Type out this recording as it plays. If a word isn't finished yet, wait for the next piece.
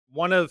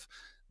one of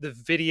the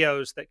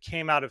videos that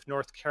came out of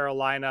North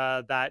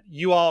Carolina that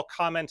you all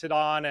commented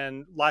on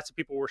and lots of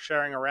people were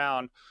sharing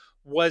around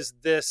was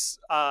this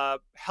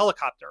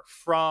helicopter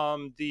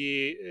from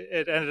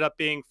it ended up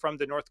being from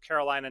the North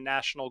Carolina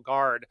National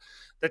Guard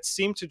that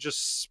seemed to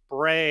just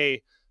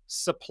spray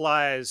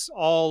supplies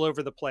all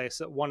over the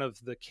place at one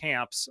of the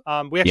camps.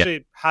 We Yeah.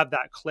 actually have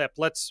that clip.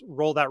 Let's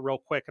roll that real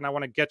quick. And I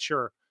want to get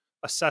your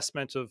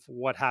assessment of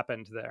what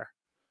happened there.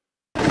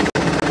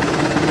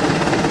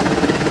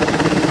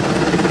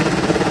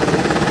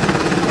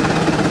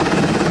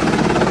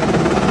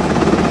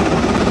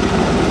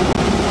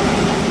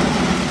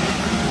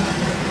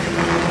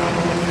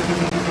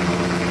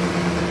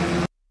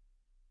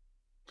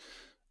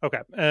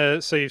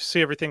 Okay, so you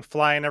see everything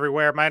flying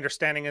everywhere. My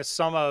understanding is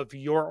some of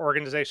your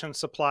organization's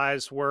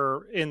supplies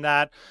were in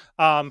that.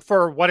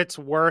 For what it's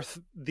worth,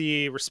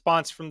 the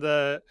response from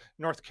the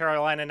North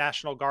Carolina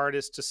National Guard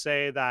is to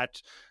say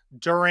that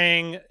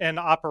during an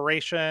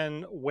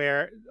operation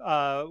where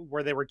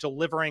they were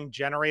delivering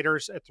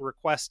generators at the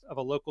request of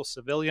a local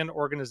civilian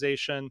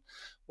organization,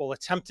 while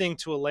attempting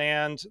to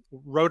land,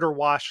 rotor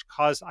wash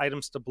caused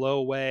items to blow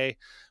away.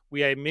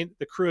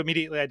 The crew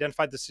immediately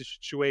identified the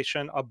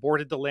situation,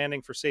 aborted the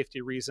landing for safety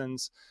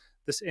reasons.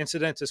 This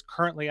incident is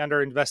currently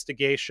under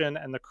investigation,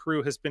 and the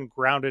crew has been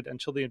grounded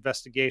until the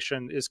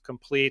investigation is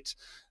complete.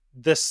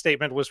 This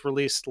statement was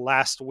released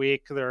last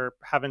week. There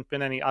haven't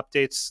been any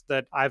updates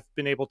that I've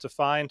been able to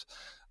find.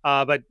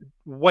 But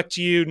what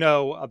do you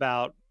know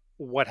about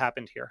what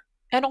happened here?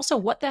 And also,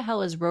 what the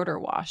hell is rotor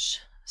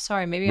wash?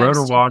 Sorry, maybe I'm Rotor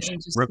stupid wash.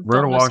 and just Rotor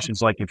don't know wash something.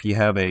 is like if you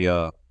have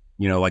a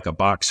like a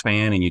box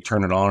fan and you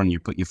turn it on and you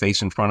put your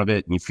face in front of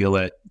it and you feel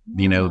that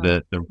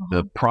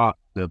the prop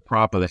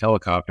of the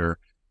helicopter,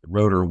 the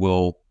rotor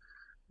will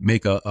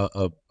make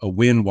a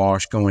wind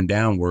wash going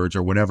downwards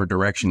or whatever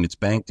direction it's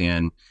banked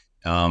in.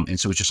 And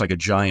so it's just like a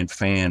giant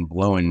fan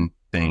blowing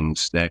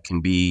things that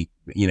can be,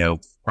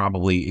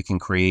 probably it can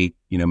create,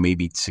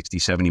 maybe 60,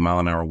 70 mile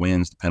an hour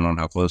winds, depending on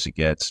how close it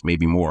gets,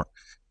 maybe more.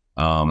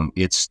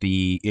 It's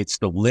the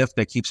lift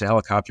that keeps the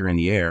helicopter in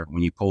the air.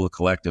 When you pull the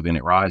collective and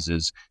it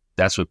rises,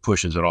 that's what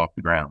pushes it off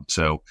the ground.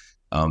 So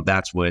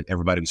that's what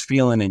everybody was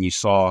feeling. And you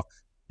saw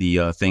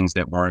the things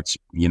that weren't,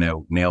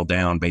 nailed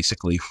down,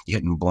 basically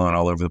getting blown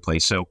all over the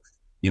place. So,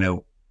 as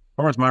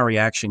far as my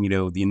reaction,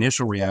 the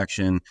initial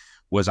reaction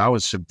was I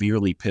was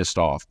severely pissed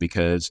off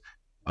because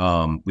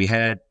we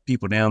had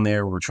people down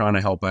there who were trying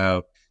to help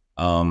out.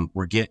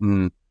 We're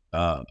getting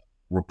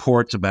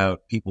reports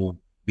about people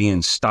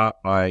being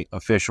stopped by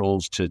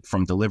officials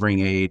from delivering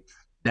aid.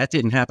 That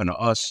didn't happen to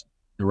us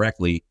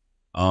directly,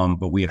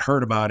 but we had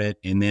heard about it.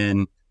 And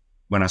then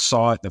when I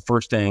saw it, the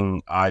first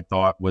thing I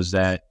thought was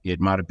that it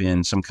might have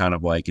been some kind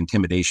of like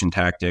intimidation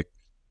tactic,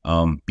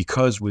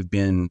 because we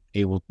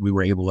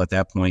were able at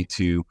that point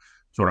to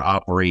sort of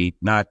operate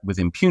not with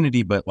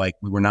impunity, but like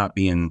we were not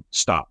being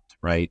stopped,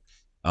 right?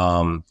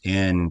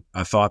 And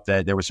I thought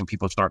that there were some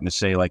people starting to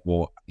say like,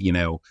 well,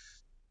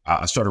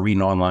 I started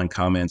reading online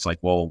comments like,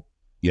 well,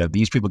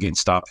 these people getting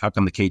stopped, how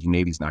come the Cajun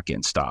Navy's not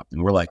getting stopped?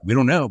 And we're like, we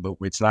don't know, but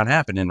it's not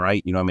happening,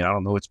 right? I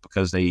don't know. It's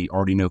because they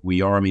already know who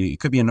we are. It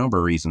could be a number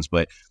of reasons,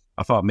 but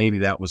I thought maybe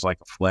that was like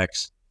a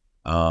flex.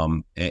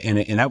 And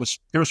that was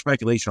pure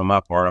speculation on my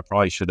part. I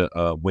probably should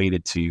have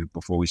waited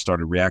before we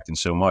started reacting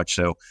so much.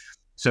 So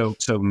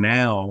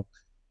now,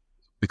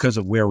 because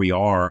of where we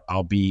are,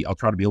 I'll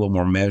try to be a little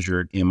more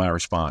measured in my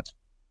response.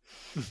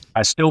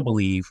 I still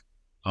believe,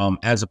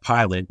 as a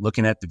pilot,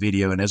 looking at the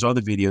video, and there's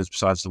other videos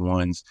besides the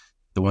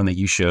one that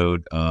you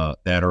showed,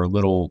 that are a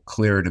little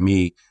clearer to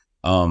me,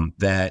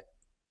 that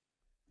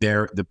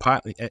the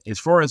pilot, as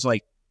far as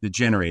like the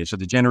generator. So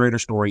the generator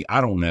story,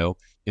 I don't know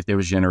if there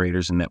was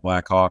generators in that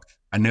Black Hawk.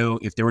 I know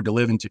if they were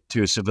delivered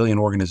to a civilian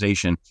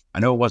organization, I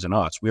know it wasn't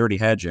us. We already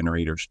had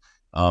generators.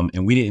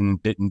 And we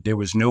didn't, there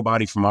was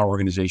nobody from our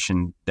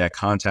organization that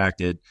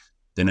contacted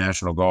the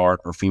National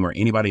Guard or FEMA or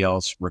anybody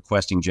else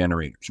requesting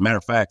generators. As a matter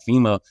of fact,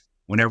 FEMA,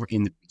 whenever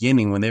in the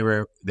beginning, when they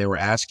were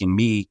asking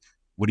me,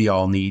 what do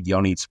y'all need?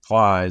 Y'all need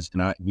supplies.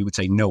 And we would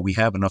say, no, we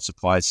have enough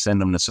supplies.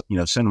 Send them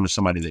to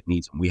somebody that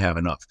needs them. We have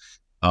enough.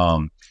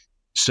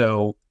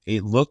 So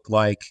it looked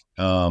like,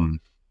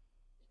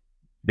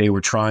 they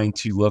were trying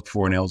to look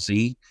for an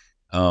LZ.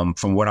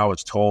 From what I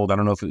was told, I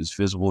don't know if it was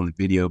visible in the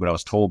video, but I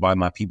was told by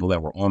my people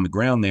that were on the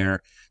ground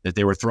there that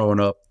they were throwing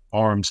up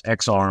arms,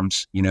 X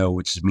arms,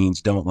 which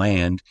means don't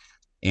land.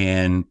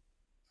 And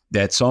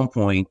at some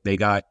point they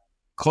got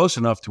close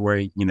enough to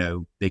where,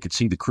 they could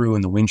see the crew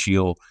in the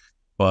windshield,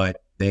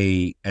 but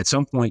at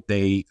some point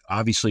they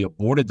obviously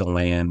aborted the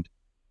land.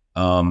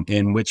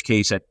 In which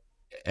case at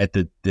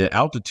the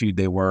altitude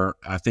they were,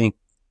 I think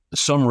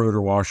some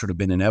rotor wash would have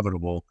been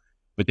inevitable,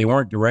 but they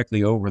weren't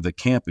directly over the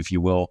camp, if you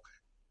will.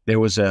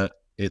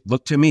 It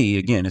looked to me,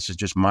 again, this is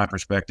just my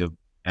perspective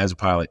as a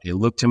pilot, it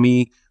looked to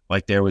me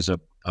like there was a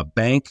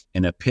bank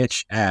and a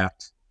pitch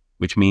aft,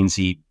 which means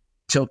he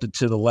tilted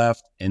to the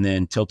left and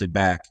then tilted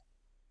back,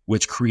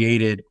 which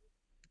created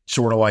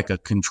sort of like a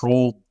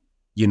controlled,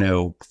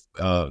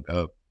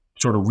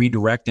 sort of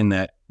redirecting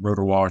that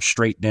rotor wash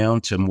straight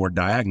down to more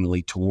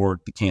diagonally toward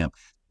the camp.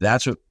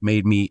 That's what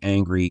made me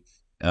angry.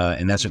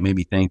 And that's what made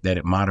me think that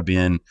it might have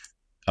been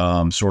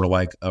sort of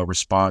like a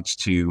response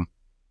to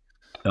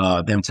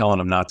them telling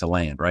them not to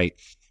land, right?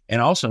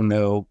 And I also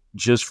know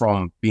just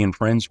from being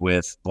friends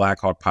with Black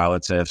Hawk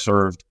pilots that have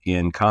served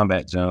in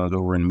combat zones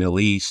over in the Middle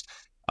East,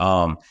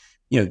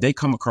 they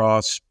come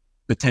across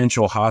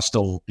potential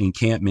hostile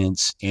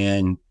encampments,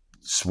 and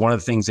it's one of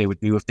the things they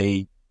would do if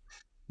they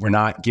were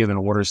not given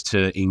orders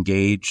to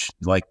engage,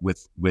 like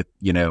with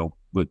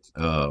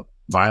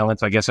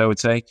violence, I guess I would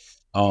say.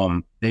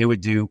 They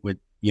would do what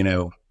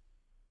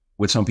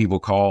some people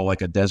call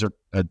like a desert,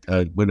 what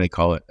do they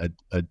call it?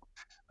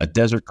 A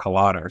desert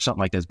colada or something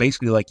like that. It's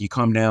basically like you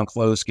come down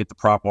close, get the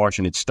prop wash,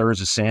 and it stirs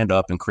the sand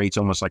up and creates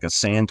almost like a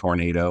sand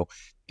tornado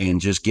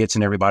and just gets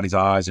in everybody's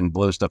eyes and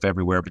blows stuff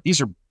everywhere. But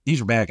these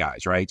are bad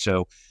guys, right?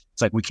 So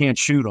it's like we can't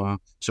shoot them,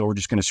 so we're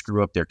just going to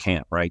screw up their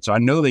camp, right? So I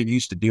know they're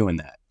used to doing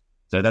that.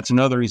 So that's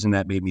another reason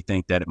that made me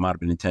think that it might have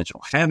been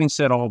intentional. Having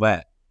said all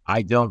that,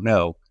 I don't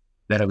know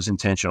that it was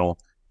intentional.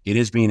 It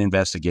is being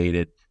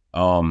investigated.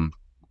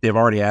 They've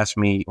already asked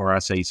me, or I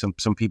say some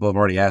people have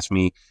already asked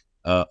me,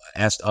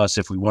 asked us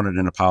if we wanted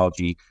an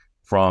apology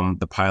from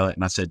the pilot,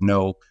 and I said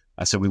no.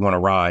 I said we want to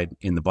ride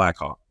in the Black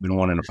Hawk. We don't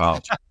want an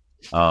apology.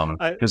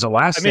 Because the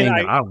last thing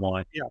that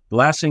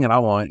I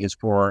want is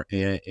for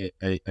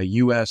a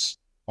U.S.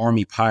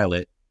 Army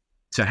pilot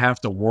to have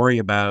to worry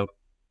about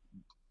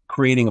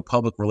creating a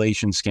public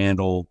relations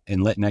scandal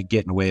and letting that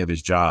get in the way of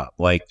his job.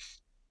 Like,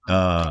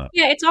 yeah,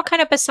 it's all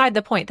kind of beside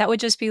the point. That would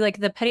just be like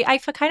the petty. I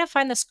kind of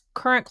find this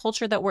current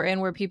culture that we're in,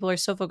 where people are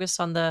so focused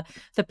on the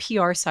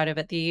PR side of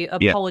it, the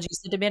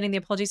apologies, the demanding the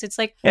apologies. It's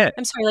like,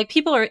 I'm sorry, like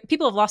people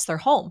have lost their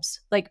homes,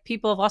 like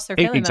people have lost their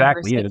family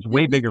members. Yeah, there's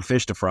way bigger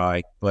fish to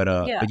fry. But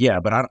I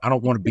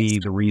don't want to be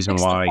the reason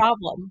why. The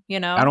problem, I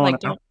don't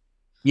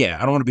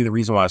want to be the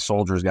reason why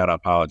soldiers got to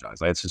apologize.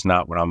 Like, it's just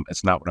not what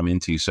I'm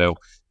into. So,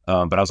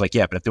 but I was like,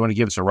 but if they want to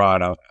give us a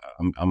ride,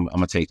 I'm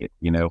gonna take it.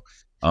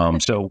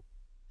 So.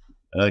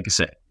 Like I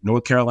said,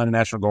 North Carolina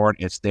National Guard,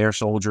 it's their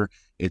soldier,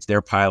 it's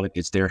their pilot,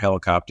 it's their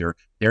helicopter.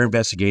 They're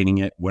investigating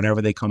it.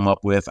 Whatever they come up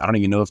with, I don't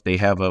even know if they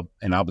have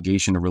an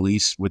obligation to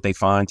release what they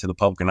find to the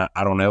public or not.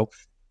 I don't know.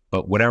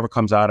 But whatever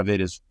comes out of it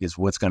is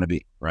what's going to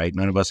be, right?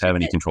 None of us have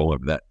any control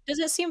over that. Does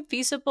it seem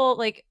feasible?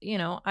 Like,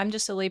 I'm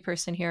just a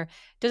layperson here.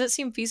 Does it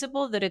seem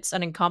feasible that it's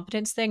an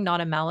incompetence thing,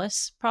 not a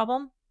malice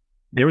problem?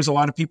 There was a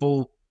lot of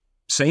people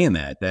saying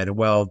that,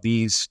 well,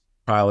 these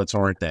pilots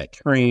aren't that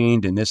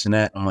trained and this and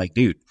that. I'm like,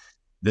 dude,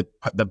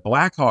 the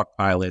Black Hawk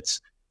pilots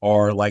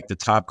are like the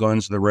top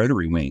guns of the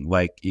rotary wing.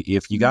 Like,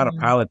 if you got a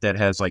pilot that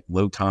has like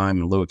low time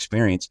and low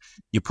experience,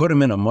 you put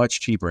them in a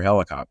much cheaper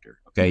helicopter.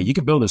 Okay. You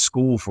can build a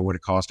school for what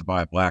it costs to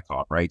buy a Black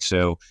Hawk, right?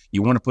 So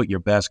you want to put your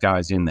best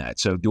guys in that.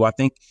 So do I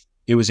think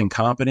it was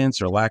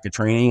incompetence or lack of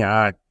training?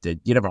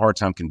 You'd have a hard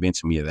time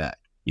convincing me of that,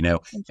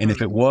 And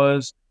if it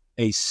was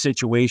a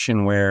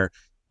situation where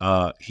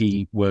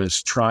he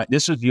was trying,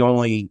 this is the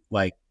only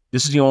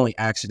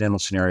accidental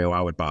scenario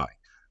I would buy.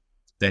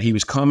 That he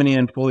was coming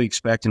in fully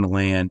expecting to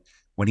land.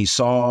 When he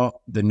saw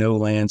the no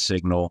land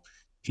signal,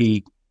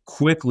 he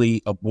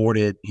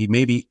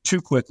maybe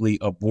too quickly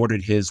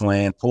aborted his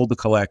land, pulled the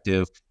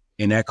collective,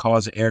 and that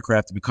caused the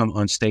aircraft to become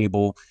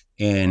unstable,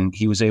 and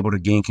he was able to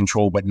gain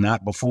control, but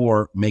not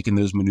before making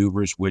those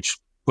maneuvers, which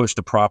pushed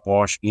the prop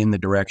wash in the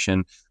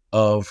direction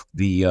of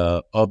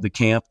the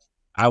camp.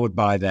 I would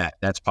buy that.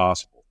 That's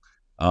possible.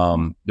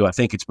 Do I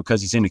think it's because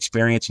he's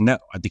inexperienced? No,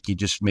 I think he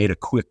just made a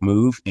quick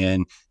move,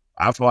 and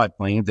I've flight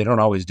planes. They don't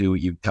always do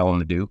what you tell them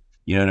to do.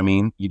 You know what I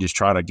mean? You just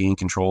try to gain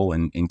control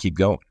and keep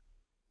going.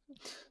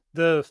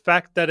 The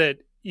fact that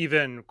it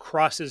even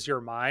crosses your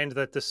mind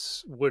that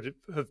this would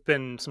have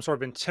been some sort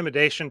of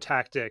intimidation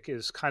tactic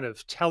is kind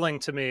of telling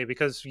to me,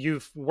 because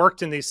you've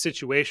worked in these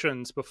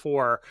situations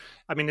before.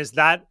 I mean,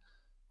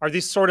 are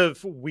these sort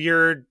of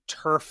weird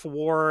turf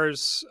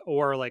wars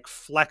or like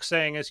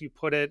flexing, as you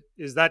put it?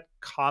 Is that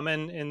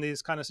common in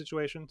these kind of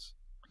situations?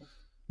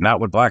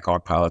 Not with Black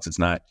Hawk pilots, it's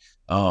not.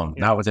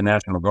 Not with the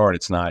National Guard,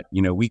 it's not.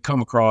 We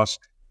come across,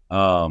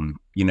 sometimes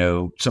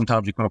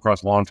you come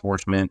across law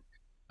enforcement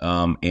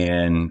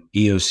and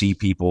EOC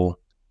people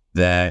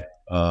that,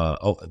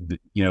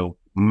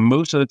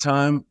 most of the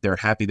time they're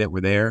happy that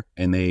we're there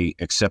and they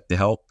accept the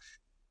help.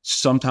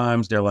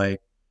 Sometimes they're like,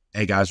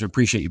 hey guys, we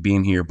appreciate you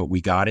being here, but we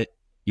got it,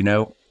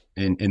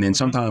 and then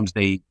sometimes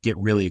they get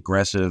really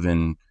aggressive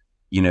and,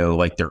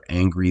 like they're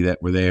angry that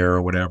we're there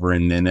or whatever.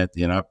 And then I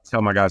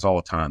tell my guys all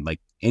the time, like,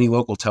 any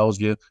local tells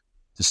you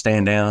to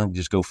stand down,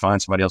 just go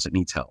find somebody else that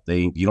needs help.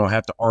 You don't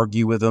have to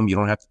argue with them. You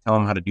don't have to tell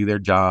them how to do their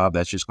job.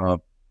 That's just going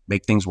to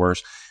make things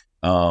worse.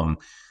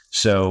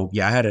 So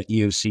yeah, I had an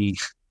EOC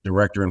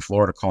director in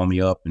Florida call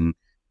me up, and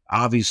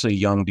obviously a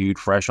young dude,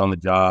 fresh on the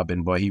job.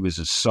 And boy, he was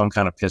just some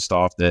kind of pissed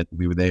off that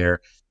we were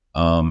there.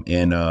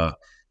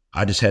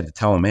 I just had to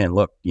tell him, man,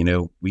 look,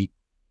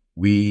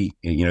 he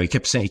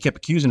kept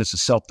accusing us of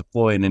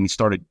self-deploy, and then he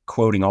started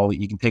quoting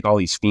you can take all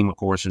these FEMA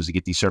courses to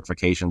get these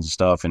certifications and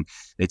stuff, and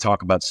they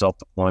talk about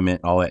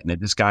self-deployment and all that.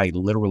 And this guy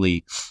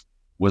literally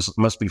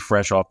must be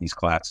fresh off these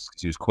classes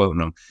because he was quoting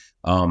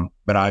them.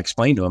 But I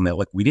explained to him that,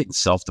 like, we didn't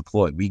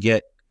self-deploy. We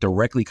get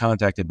directly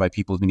contacted by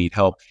people who need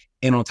help.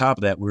 And on top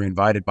of that, we're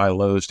invited by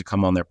Lowe's to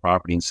come on their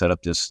property and set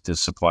up this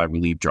supply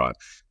relief drive.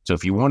 So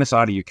if you want us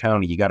out of your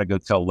county, you got to go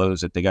tell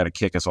Lowe's that they got to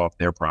kick us off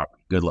their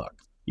property. Good luck,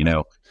 you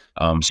know?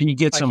 So you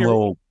get some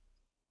little,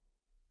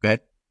 go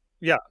ahead.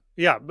 Yeah.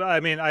 Yeah. I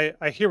mean,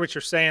 I hear what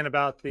you're saying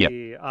about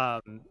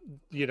the,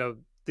 you know,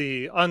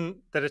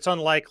 that it's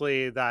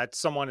unlikely that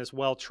someone as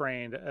well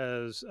trained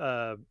as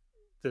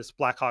this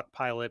Black Hawk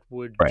pilot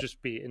would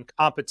just be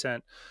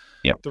incompetent.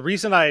 Yep. The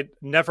reason I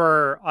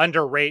never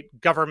underrate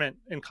government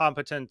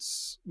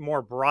incompetence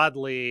more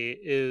broadly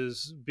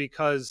is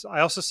because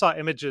I also saw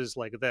images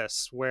like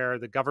this where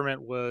the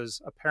government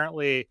was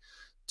apparently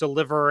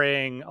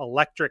delivering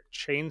electric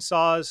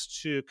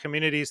chainsaws to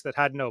communities that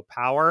had no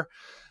power.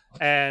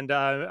 And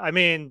I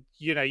mean,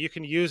 you know, you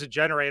can use a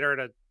generator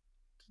to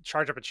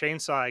charge up a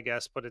chainsaw, I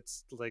guess, but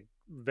it's like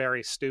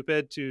very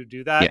stupid to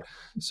do that. Yeah.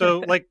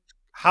 So like,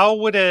 how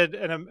would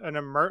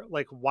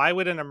why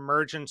would an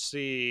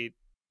emergency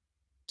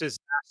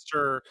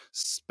disaster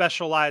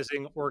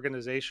specializing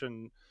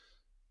organization,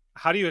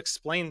 how do you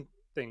explain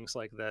things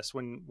like this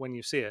when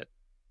you see it?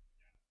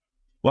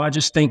 Well, I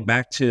just think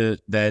back to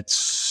that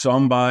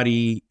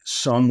somebody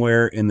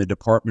somewhere in the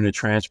Department of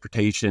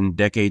Transportation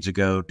decades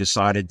ago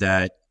decided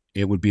that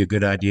it would be a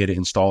good idea to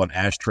install an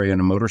ashtray on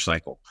a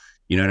motorcycle.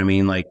 You know what I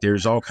mean? Like,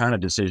 there's all kind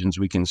of decisions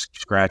we can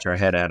scratch our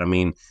head at. I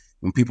mean,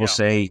 when people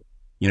say,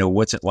 you know,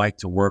 what's it like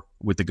to work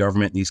with the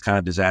government in these kind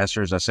of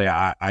disasters? I say,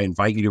 I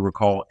invite you to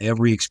recall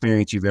every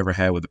experience you've ever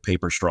had with a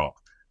paper straw.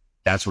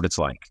 That's what it's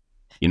like,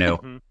 you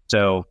know?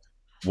 So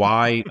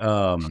why,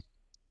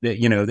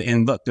 you know,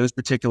 and look, those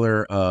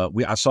particular,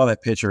 I saw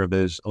that picture of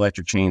those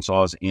electric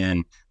chainsaws,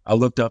 and I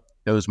looked up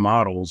those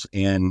models,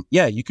 and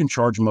yeah, you can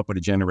charge them up with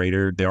a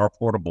generator. They are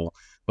portable,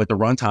 but the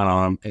runtime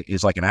on them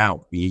is like an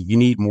hour. You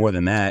need more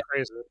than that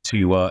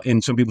to,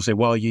 and some people say,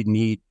 well, you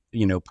need,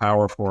 you know,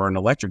 power for an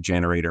electric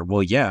generator.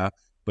 Well, yeah,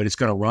 but it's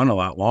going to run a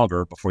lot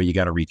longer before you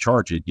got to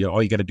recharge it. You know,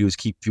 all you got to do is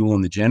keep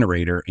fueling the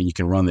generator and you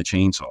can run the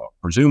chainsaw.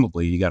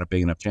 Presumably you got a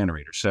big enough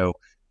generator. So,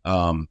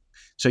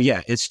 so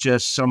yeah, it's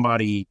just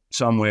somebody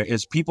somewhere.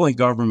 It's people in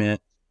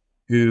government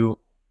who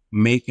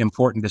make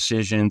important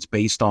decisions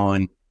based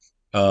on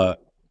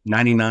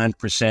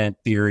 99%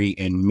 theory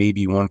and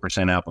maybe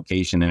 1%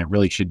 application, and it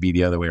really should be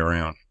the other way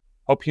around.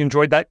 Hope you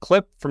enjoyed that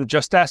clip from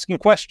Just Asking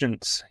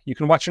Questions. You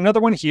can watch another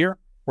one here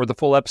or the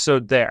full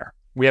episode there.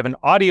 We have an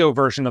audio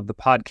version of the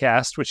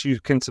podcast, which you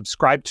can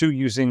subscribe to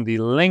using the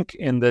link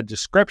in the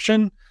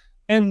description,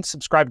 and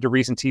subscribe to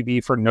Reason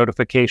TV for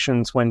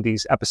notifications when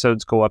these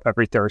episodes go up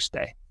every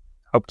Thursday.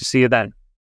 Hope to see you then.